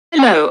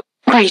Hello,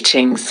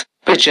 greetings,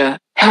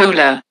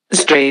 𝖍𝖆𝖙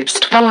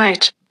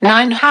𝖲𝖊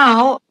 9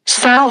 how,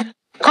 self,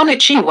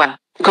 konnichiwa,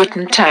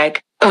 guten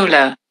Tag,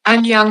 Ola,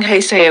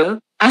 annyeonghaseyo,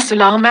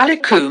 assalamu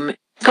alaikum,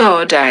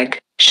 godag,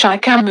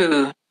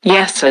 shikamu,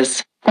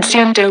 yeses,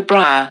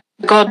 dobra,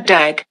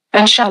 godag,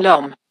 and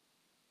shalom.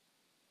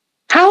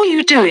 How are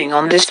you doing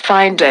on this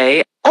fine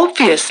day?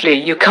 Obviously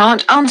you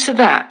can't answer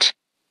that.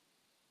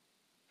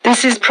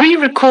 This is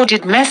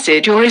pre-recorded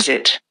message, or is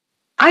it?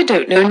 I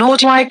don't know, nor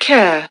do I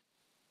care.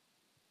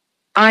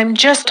 I'm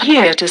just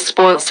here to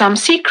spoil some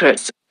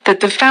secrets that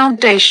the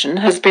Foundation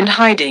has been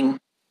hiding.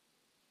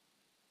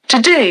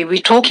 Today we're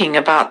talking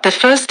about the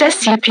first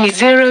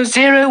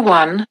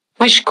SCP-001,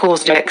 which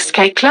caused a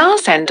XK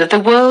class end of the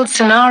world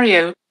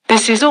scenario.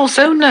 This is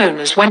also known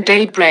as when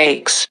day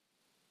breaks.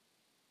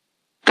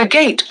 The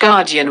Gate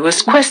Guardian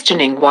was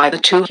questioning why the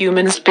two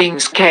human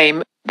beings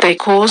came. They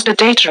caused a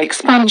data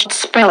expunged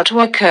spell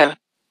to occur,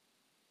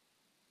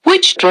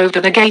 which drove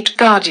the Gate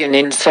Guardian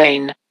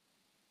insane.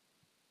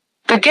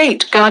 The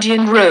Gate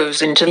Guardian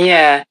rose into the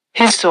air.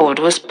 His sword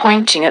was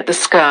pointing at the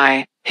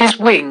sky. His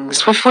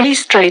wings were fully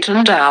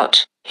straightened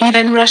out. He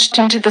then rushed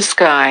into the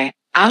sky,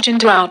 out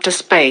into outer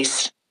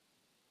space.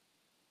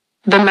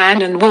 The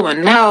man and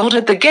woman now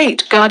ordered the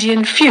Gate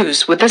Guardian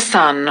fuse with the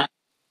sun.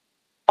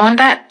 On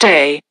that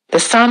day,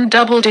 the sun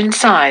doubled in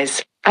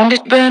size, and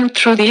it burned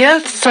through the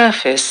Earth's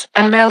surface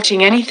and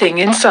melting anything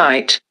in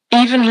sight,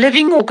 even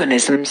living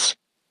organisms.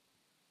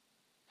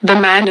 The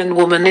man and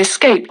woman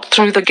escaped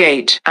through the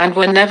gate and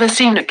were never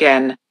seen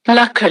again.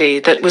 Luckily,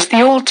 that was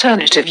the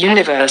alternative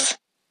universe.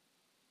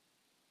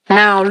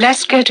 Now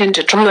let's get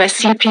into true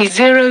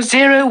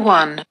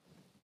SCP-001.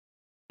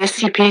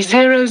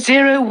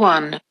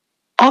 SCP-001.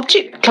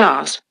 Object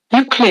Class,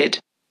 Euclid.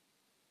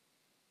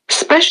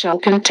 Special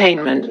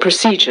Containment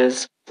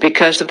Procedures.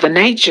 Because of the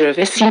nature of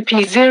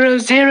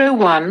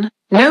SCP-001,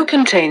 no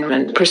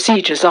containment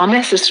procedures are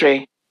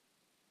necessary.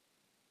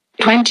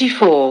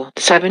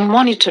 24/7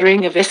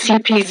 monitoring of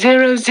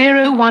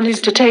SCP-001 is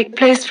to take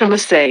place from a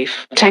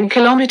safe 10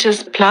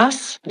 kilometers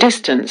plus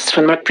distance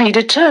from a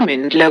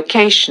predetermined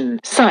location,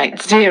 Site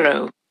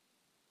 0.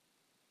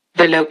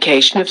 The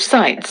location of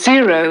Site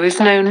 0 is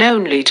known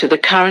only to the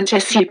current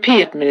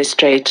SCP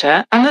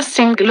administrator and the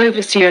single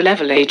overseer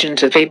level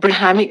agent of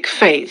Abrahamic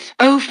Faith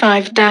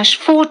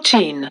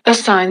 05-14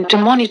 assigned to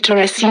monitor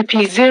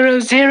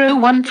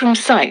SCP-001 from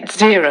Site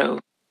 0.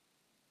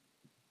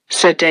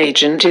 Said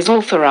agent is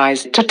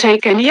authorized to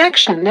take any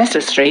action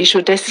necessary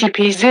should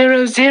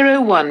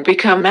SCP-001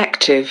 become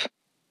active,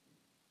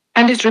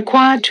 and is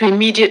required to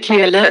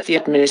immediately alert the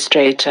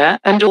administrator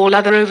and all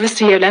other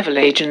overseer level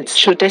agents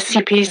should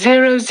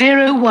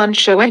SCP-001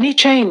 show any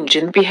change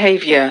in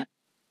behavior,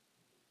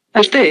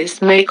 as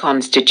this may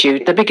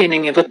constitute the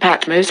beginning of a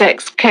Patmos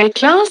XK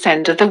class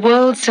end of the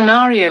world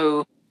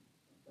scenario.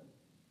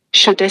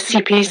 Should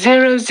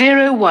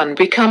SCP-001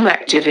 become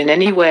active in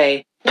any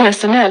way,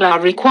 personnel are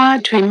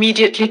required to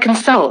immediately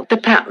consult the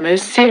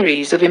Patmos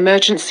series of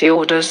emergency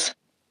orders.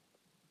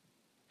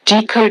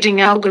 Decoding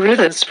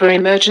algorithms for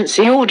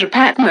emergency order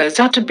Patmos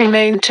are to be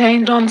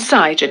maintained on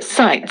site at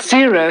Site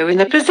 0 in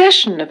the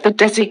possession of the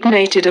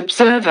designated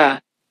observer,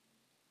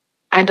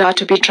 and are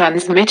to be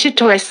transmitted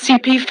to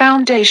SCP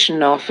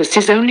Foundation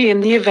offices only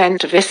in the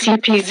event of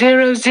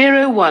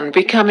SCP-001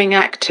 becoming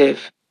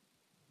active.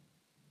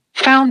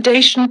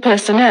 Foundation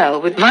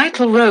personnel with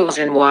vital roles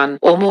in one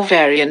or more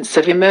variants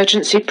of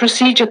emergency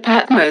procedure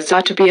Patmos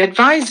are to be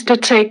advised to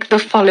take the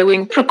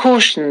following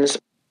precautions: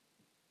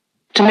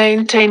 to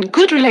maintain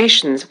good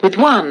relations with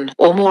one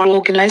or more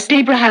organized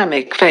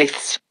Abrahamic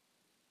faiths,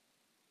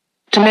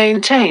 to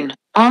maintain,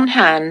 on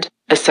hand,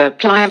 a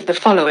supply of the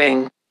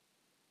following: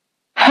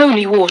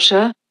 holy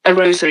water, a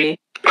rosary,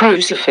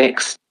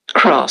 crucifix,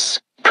 cross,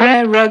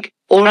 prayer rug,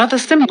 or other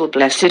symbol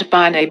blessed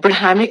by an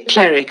Abrahamic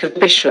cleric of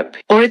bishop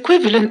or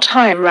equivalent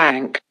high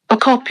rank, a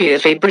copy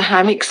of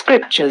Abrahamic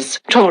scriptures,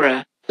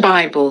 Torah,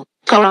 Bible,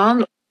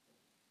 Quran,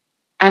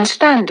 and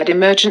standard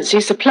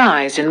emergency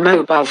supplies in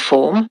mobile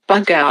form,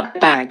 bug-out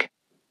bag.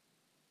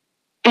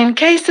 In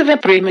case of a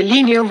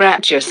premillennial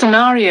rapture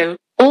scenario,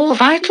 all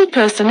vital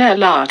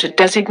personnel are to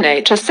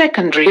designate a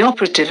secondary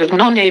operative of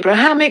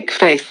non-Abrahamic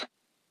faith.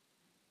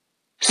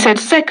 Said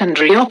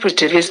secondary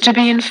operative is to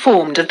be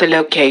informed of the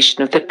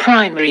location of the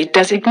primary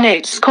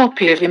designate's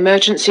copy of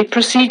emergency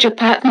procedure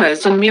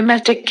Patmos and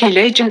mimetic kill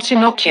agents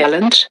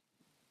inoculant,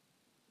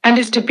 and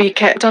is to be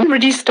kept on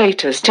ready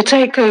status to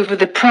take over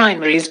the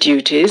primary's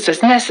duties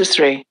as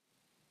necessary.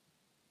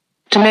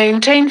 To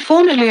maintain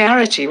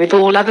familiarity with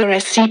all other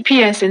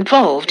SCPs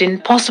involved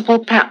in possible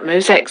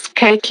Patmos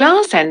XK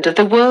class end of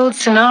the world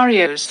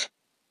scenarios.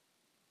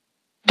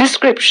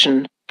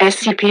 Description: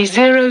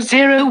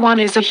 SCP-001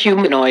 is a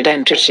humanoid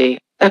entity,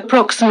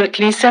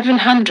 approximately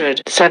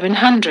 700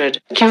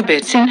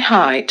 cubits in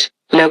height,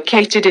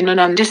 located in an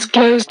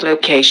undisclosed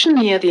location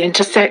near the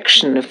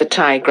intersection of the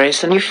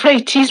Tigris and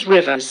Euphrates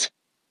rivers.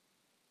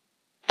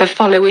 The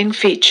following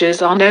features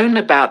are known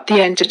about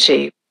the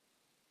entity: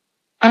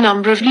 a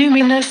number of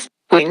luminous,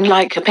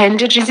 wing-like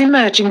appendages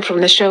emerging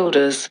from the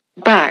shoulders,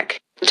 back,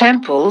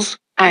 temples,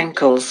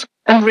 ankles,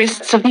 and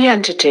wrists of the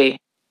entity.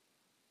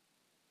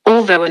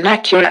 Although an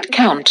accurate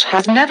count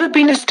has never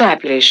been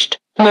established,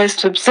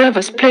 most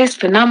observers place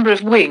the number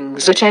of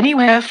wings at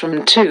anywhere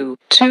from 2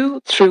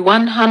 through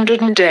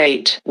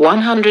 108,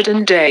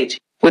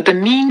 with the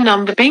mean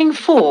number being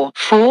 4.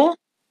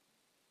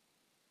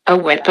 A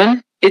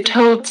weapon, it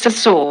holds a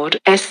sword,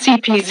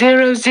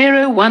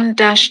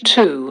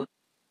 SCP-001-2.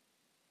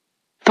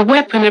 The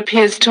weapon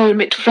appears to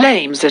emit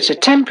flames at a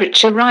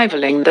temperature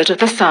rivaling that of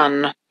the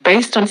Sun,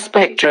 based on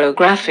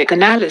spectrographic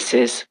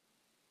analysis.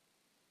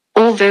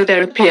 Although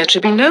there appear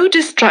to be no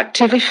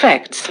destructive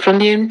effects from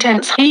the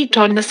intense heat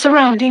on the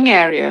surrounding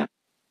area.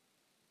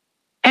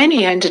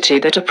 Any entity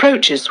that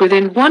approaches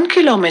within 1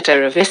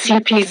 kilometer of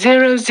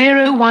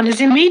SCP-001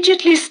 is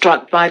immediately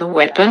struck by the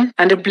weapon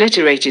and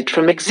obliterated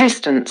from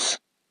existence.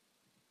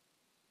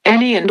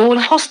 Any and all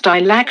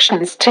hostile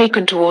actions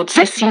taken towards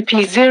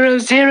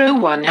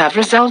SCP-001 have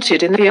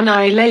resulted in the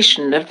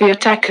annihilation of the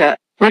attacker,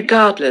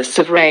 regardless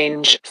of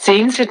range. See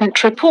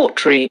Incident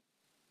Report Re.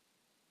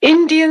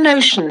 Indian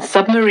Ocean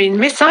Submarine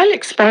Missile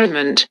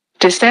Experiment,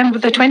 December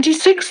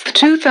 26,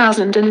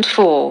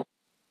 2004.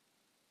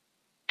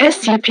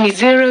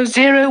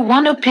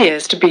 SCP-001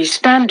 appears to be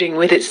standing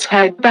with its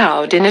head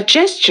bowed in a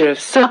gesture of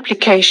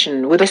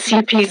supplication with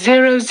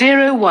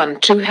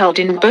SCP-001-2 held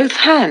in both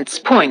hands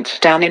point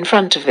down in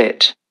front of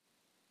it.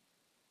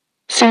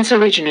 Since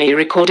originally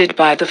recorded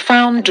by the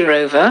founder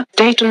over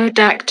data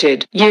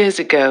redacted years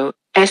ago,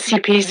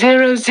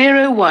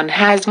 SCP-001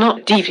 has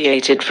not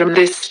deviated from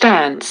this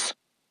stance.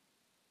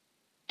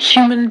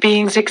 Human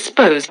beings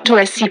exposed to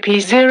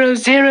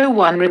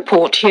SCP-001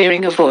 report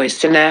hearing a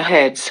voice in their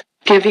heads,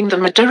 giving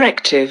them a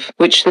directive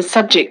which the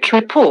subject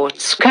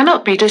reports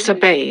cannot be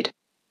disobeyed.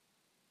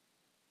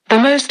 The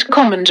most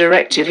common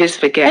directive is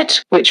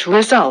forget, which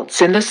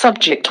results in the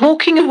subject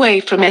walking away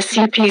from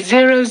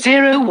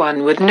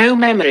SCP-001 with no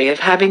memory of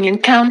having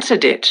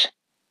encountered it.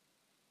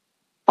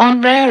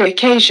 On rare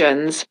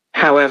occasions,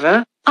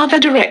 however, other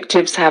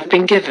directives have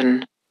been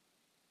given.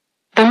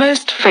 The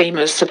most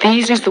famous of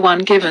these is the one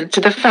given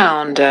to the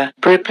founder,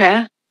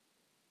 prepare,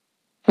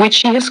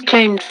 which he has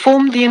claimed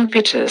formed the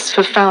impetus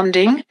for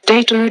founding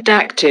data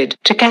redacted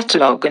to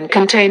catalog and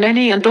contain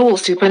any and all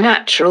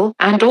supernatural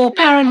and or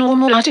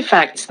paranormal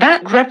artifacts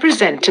that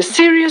represent a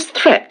serious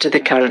threat to the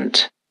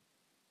current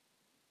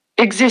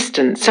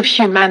existence of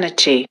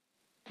humanity.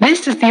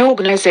 This is the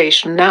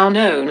organization now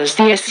known as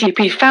the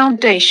SCP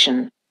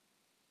Foundation.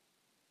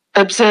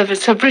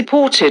 Observers have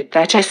reported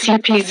that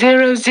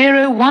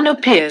SCP-001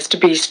 appears to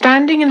be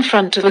standing in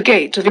front of a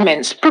gate of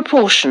immense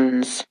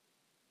proportions.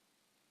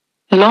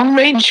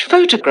 Long-range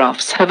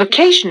photographs have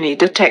occasionally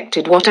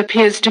detected what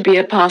appears to be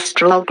a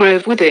pastoral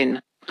grove within,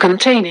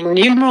 containing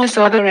numerous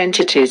other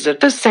entities of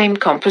the same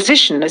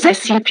composition as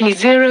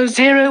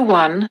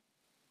SCP-001,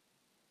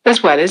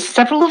 as well as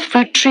several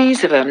fruit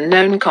trees of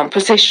unknown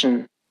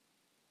composition.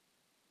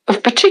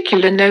 Of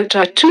particular note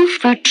are 2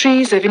 fruit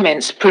trees of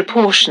immense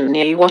proportion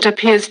near what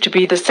appears to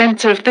be the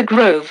center of the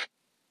grove.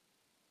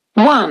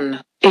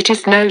 One, it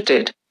is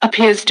noted,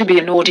 appears to be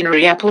an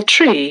ordinary apple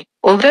tree,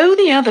 although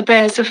the other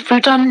bears a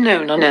fruit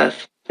unknown on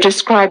Earth,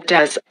 described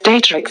as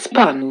data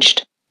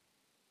expunged.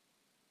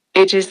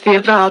 It is the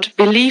avowed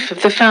belief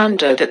of the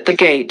founder that the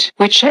gate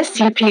which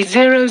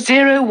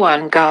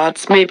SCP-001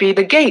 guards may be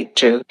the gate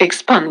to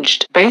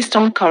expunged based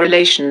on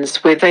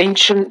correlations with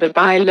ancient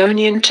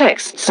Babylonian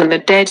texts and the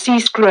Dead Sea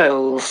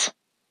Scrolls.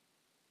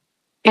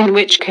 In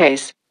which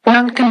case,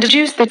 one can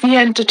deduce that the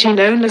entity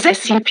known as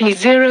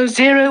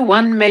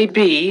SCP-001 may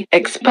be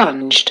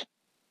expunged.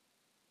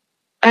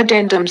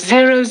 Addendum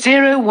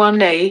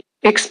 001A,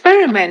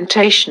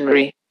 Experimentation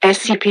Re.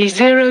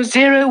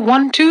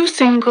 SCP-001-2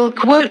 single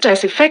quote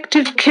as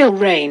effective kill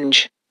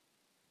range.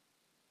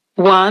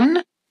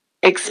 1.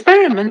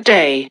 Experiment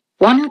A.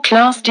 1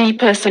 Class D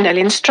personnel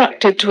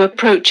instructed to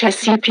approach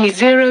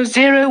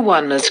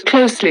SCP-001 as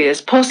closely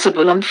as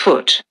possible on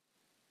foot.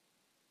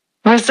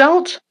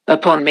 Result: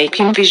 upon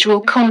making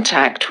visual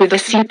contact with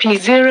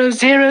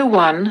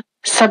SCP-001,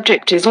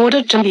 subject is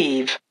ordered to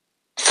leave.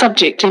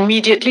 Subject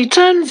immediately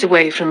turns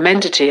away from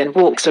entity and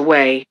walks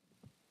away.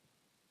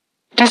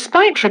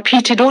 Despite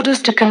repeated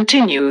orders to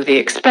continue the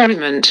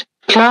experiment,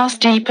 Class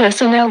D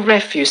personnel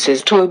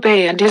refuses to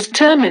obey and is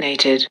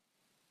terminated.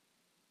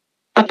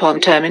 Upon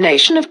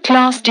termination of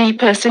Class D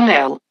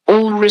personnel,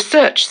 all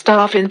research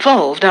staff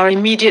involved are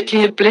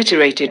immediately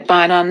obliterated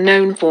by an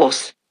unknown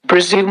force,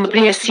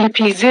 presumably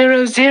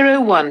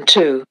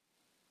SCP-001-2.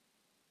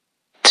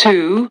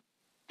 2.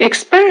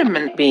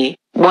 Experiment B.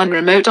 1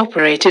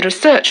 remote-operated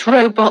research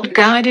robot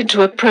guided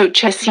to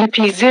approach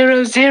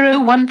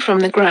SCP-001 from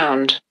the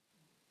ground.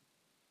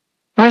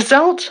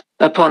 Result: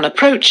 upon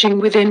approaching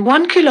within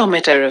 1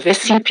 kilometer of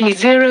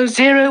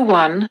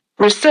SCP-001,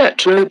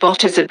 research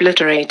robot is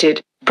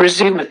obliterated,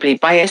 presumably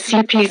by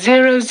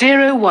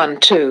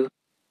SCP-001-2.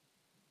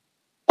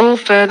 All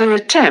further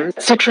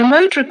attempts at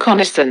remote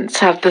reconnaissance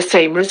have the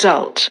same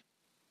result.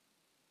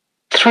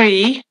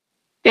 3.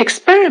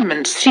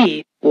 Experiment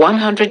C.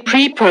 100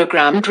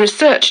 pre-programmed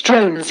research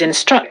drones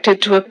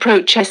instructed to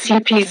approach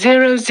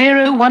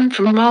SCP-001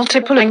 from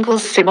multiple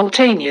angles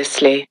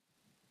simultaneously.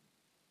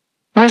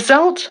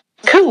 Result: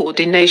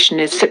 coordination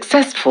is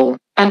successful,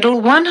 and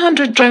all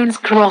 100 drones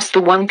cross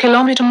the 1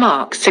 kilometer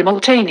mark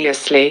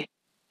simultaneously.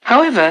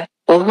 However,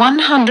 all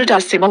 100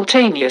 are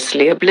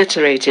simultaneously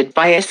obliterated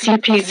by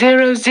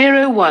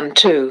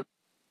SCP-001-2.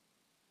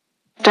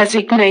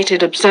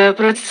 Designated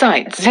observer at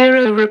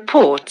Site-0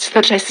 reports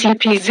that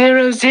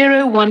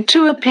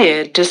SCP-001-2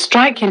 appeared to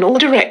strike in all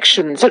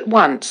directions at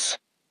once.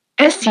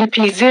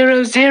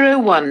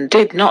 SCP-001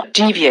 did not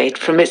deviate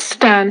from its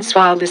stance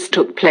while this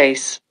took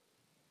place.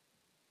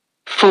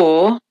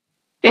 4.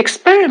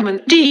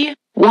 Experiment D.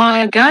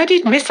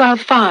 Wire-guided missile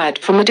fired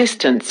from a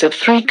distance of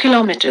 3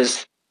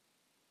 kilometers.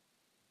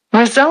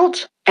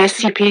 Result: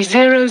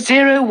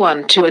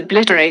 SCP-001-2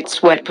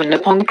 obliterates weapon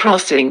upon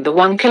crossing the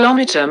 1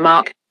 kilometer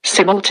mark,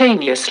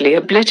 simultaneously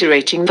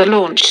obliterating the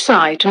launch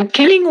site and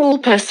killing all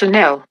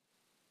personnel.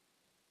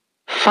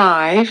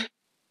 5.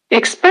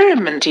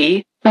 Experiment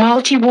E.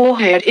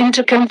 Multi-warhead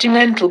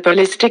intercontinental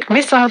ballistic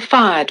missile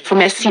fired from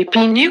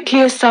SCP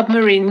nuclear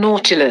submarine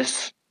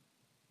Nautilus.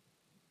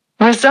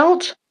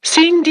 Result: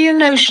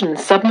 Indian Ocean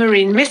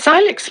submarine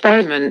missile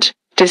experiment,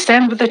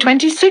 December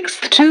 26,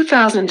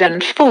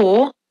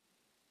 2004.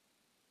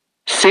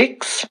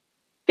 6.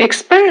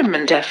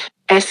 Experiment F.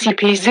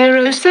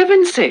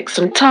 SCP-076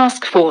 and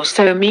Task Force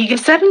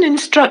𝖂𝖍𝖊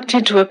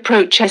instructed to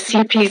approach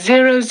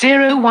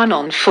SCP-001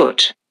 on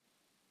foot.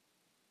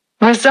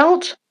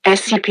 Result: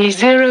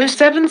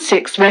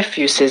 SCP-076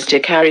 refuses to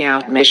carry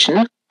out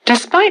mission,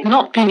 despite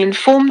not being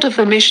informed of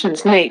the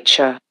mission's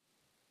nature.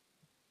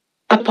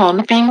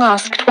 Upon being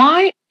asked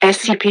why,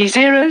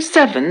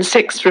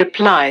 SCP-076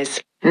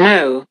 replies,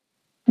 "No.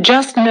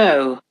 Just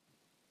no."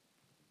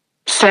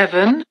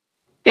 7.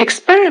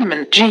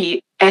 Experiment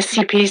G.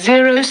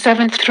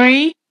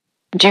 SCP-073.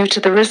 Due to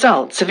the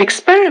results of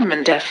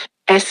Experiment F,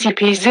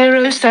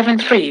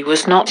 SCP-073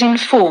 was not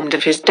informed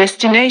of his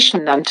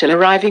destination until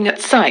arriving at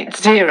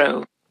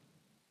Site-0.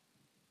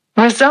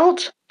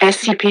 Result: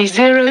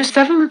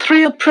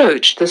 SCP-073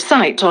 approached the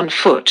site on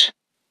foot.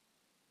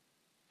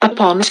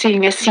 Upon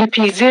seeing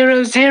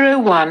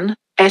SCP-001,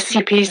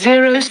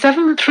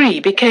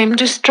 SCP-073 became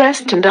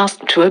distressed and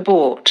asked to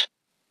abort.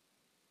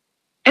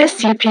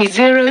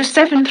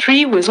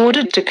 SCP-073 was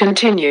ordered to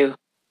continue.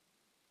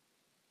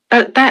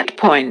 At that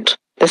point,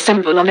 the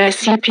symbol on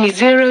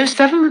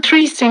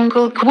SCP-073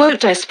 single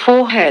quote S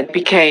forehead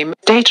became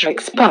data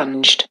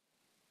expunged.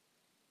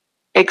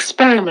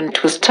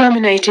 Experiment was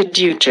terminated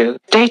due to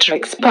data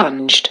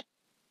expunged.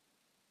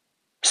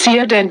 See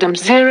Addendum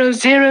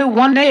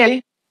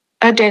 001A.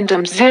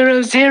 Addendum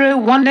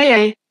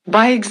 001A.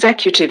 By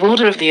executive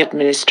order of the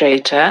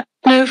Administrator,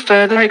 no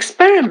further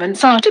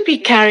experiments are to be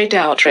carried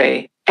out.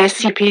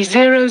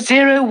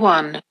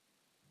 SCP-001.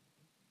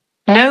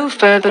 No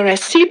further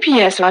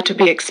SCPs are to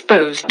be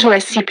exposed to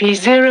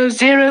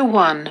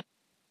SCP-001.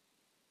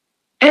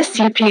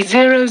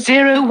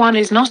 SCP-001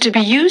 is not to be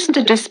used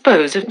to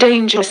dispose of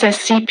dangerous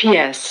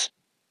SCPs.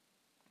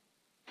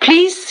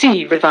 Please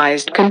see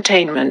Revised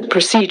Containment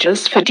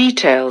Procedures for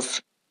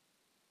details.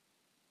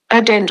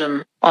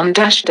 Addendum: on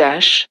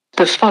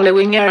the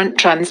following errant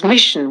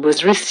transmission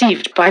was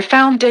received by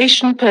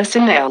Foundation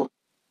personnel.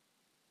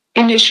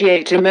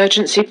 Initiate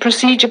emergency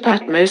procedure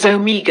Patmos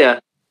Omega.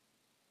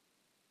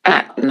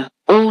 Action: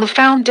 all the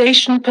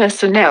Foundation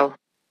personnel.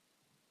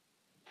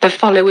 The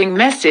following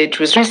message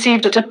was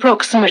received at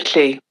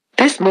approximately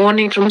this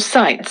morning from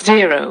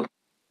Site-0.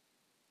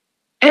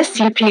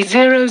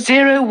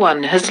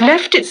 SCP-001 has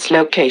left its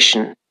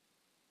location.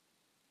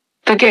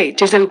 The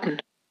gate is open.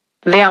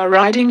 They are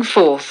riding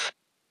forth.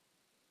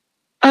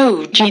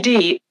 Oh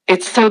GD,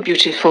 it's so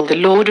beautiful. The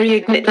Lord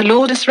reignite, the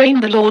Lord is reign,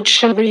 the Lord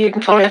shall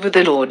reign forever,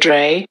 the Lord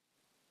reign.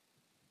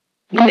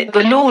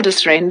 The Lord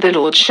is reign, the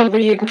Lord shall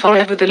reign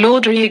forever, the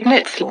Lord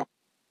reignite.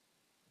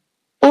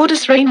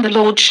 Orders reign, the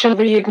Lord shall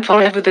reign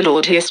forever, the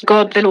Lord he is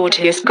God, the Lord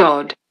he is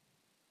God.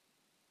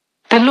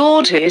 The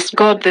Lord he is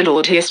God, the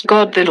Lord he is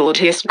God, the Lord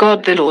he is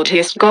God, the Lord he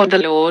is God, the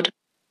Lord.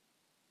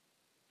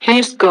 He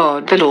is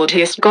God, the Lord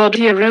he is God,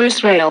 Hero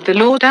Israel, the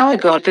Lord our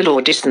God, the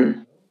Lord is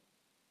Son.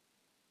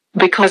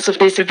 Because of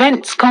this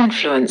event's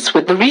confluence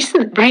with the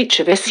recent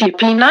breach of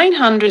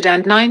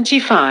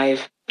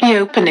SCP-995, the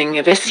opening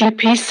of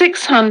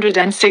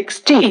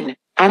SCP-616,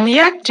 and the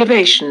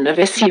activation of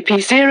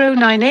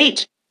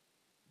SCP-098,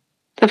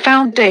 the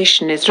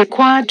Foundation is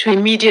required to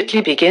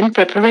immediately begin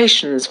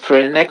preparations for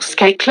an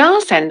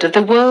XK-class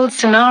end-of-the-world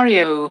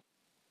scenario.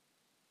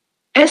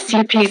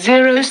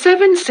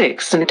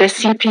 SCP-076 and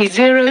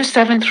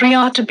SCP-073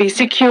 are to be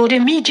secured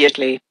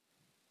immediately.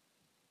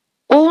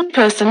 All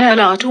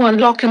personnel are to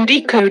unlock and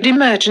decode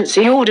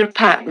Emergency Order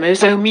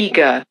Patmos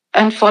Omega,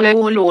 and follow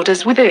all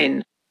orders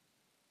within.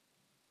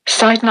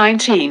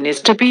 Site-19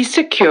 is to be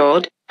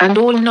secured, and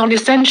all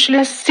non-essential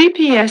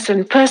SCPs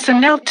and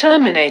personnel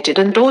terminated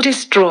and/or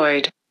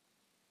destroyed.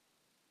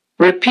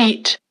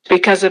 Repeat,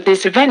 because of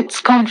this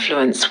event's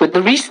confluence with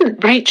the recent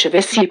breach of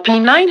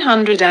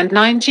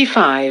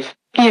SCP-995,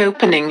 the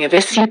opening of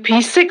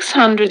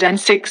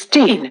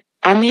SCP-616,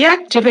 and the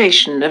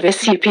activation of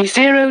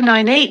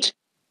SCP-098,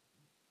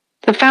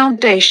 the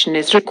Foundation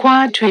is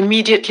required to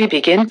immediately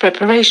begin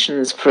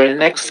preparations for an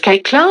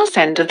XK class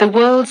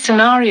end-of-the-world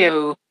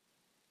scenario.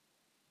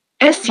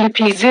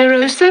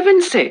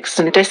 SCP-076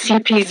 and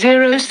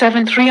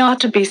SCP-073 are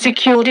to be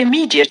secured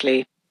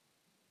immediately.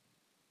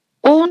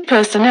 All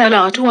personnel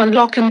are to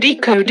unlock and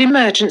decode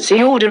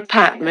emergency order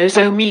Patmos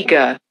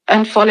Omega,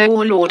 and follow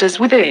all orders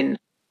within.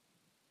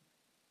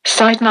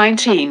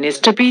 Site-19 is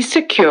to be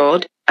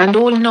secured, and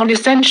all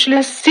non-essential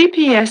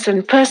SCPs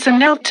and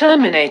personnel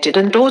terminated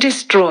and/or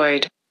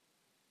destroyed.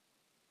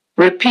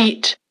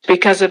 Repeat,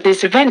 because of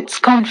this event's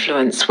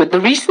confluence with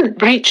the recent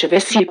breach of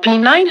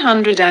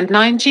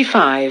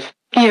SCP-995,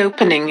 the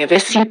opening of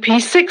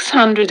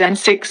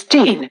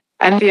SCP-616,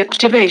 and the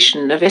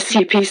activation of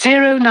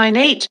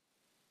SCP-098,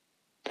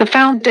 the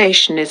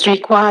Foundation is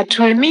required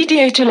to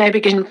immediately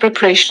begin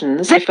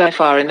preparations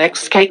for an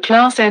XK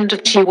class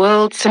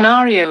end-of-the-world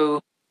scenario.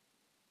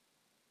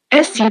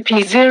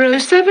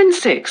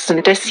 SCP-076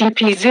 and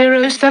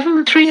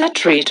SCP-073 are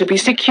to be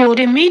secured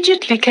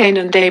immediately. Cain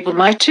and Abel,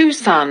 my two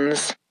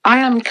sons, I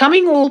am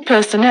coming. All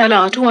personnel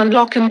are to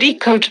unlock and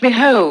decode.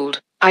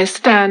 Behold, I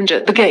stand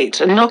at the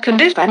gate and knock,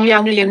 and if any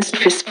aliens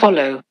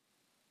follow.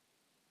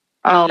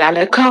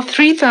 Al-Alakar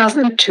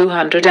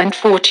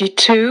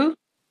 3242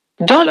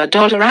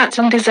 $at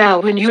and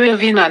Izalwin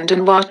Uavinand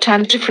and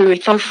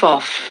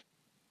Watanjifruithofof.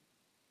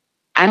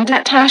 And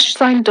at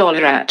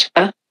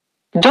 $at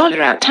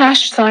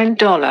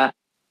 $at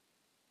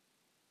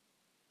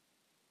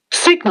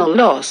Signal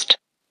lost.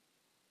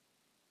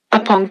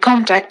 Upon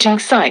contacting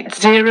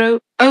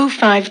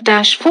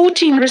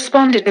Site-005-14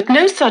 responded that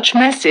no such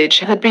message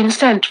had been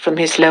sent from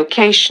his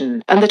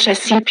location and that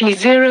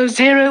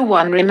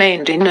SCP-001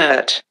 remained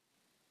inert.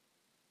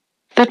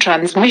 The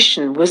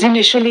transmission was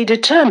initially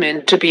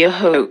determined to be a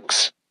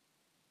hoax.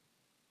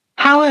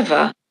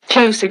 However,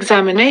 close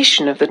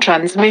examination of the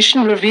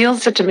transmission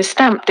reveals a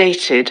timestamp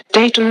dated,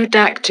 data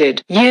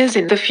redacted, years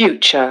in the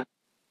future.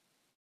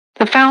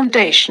 The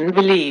Foundation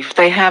believe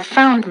they have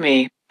found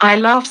me. I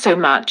laugh so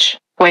much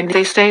when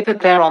they say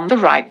that they're on the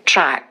right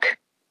track.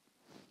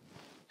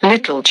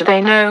 Little do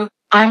they know,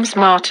 I'm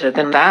smarter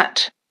than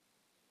that.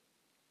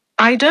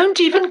 I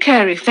don't even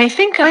care if they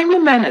think I'm a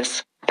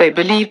menace. They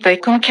believe they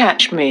can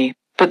catch me,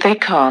 but they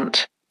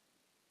can't.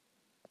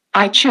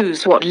 I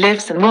choose what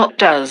lives and what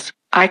does.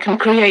 I can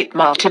create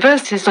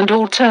multiverses and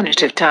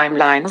alternative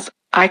timelines.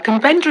 I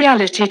can bend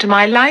reality to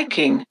my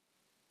liking.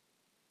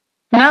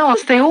 Now,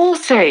 as they all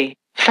say,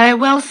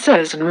 farewell,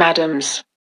 sirs and madams.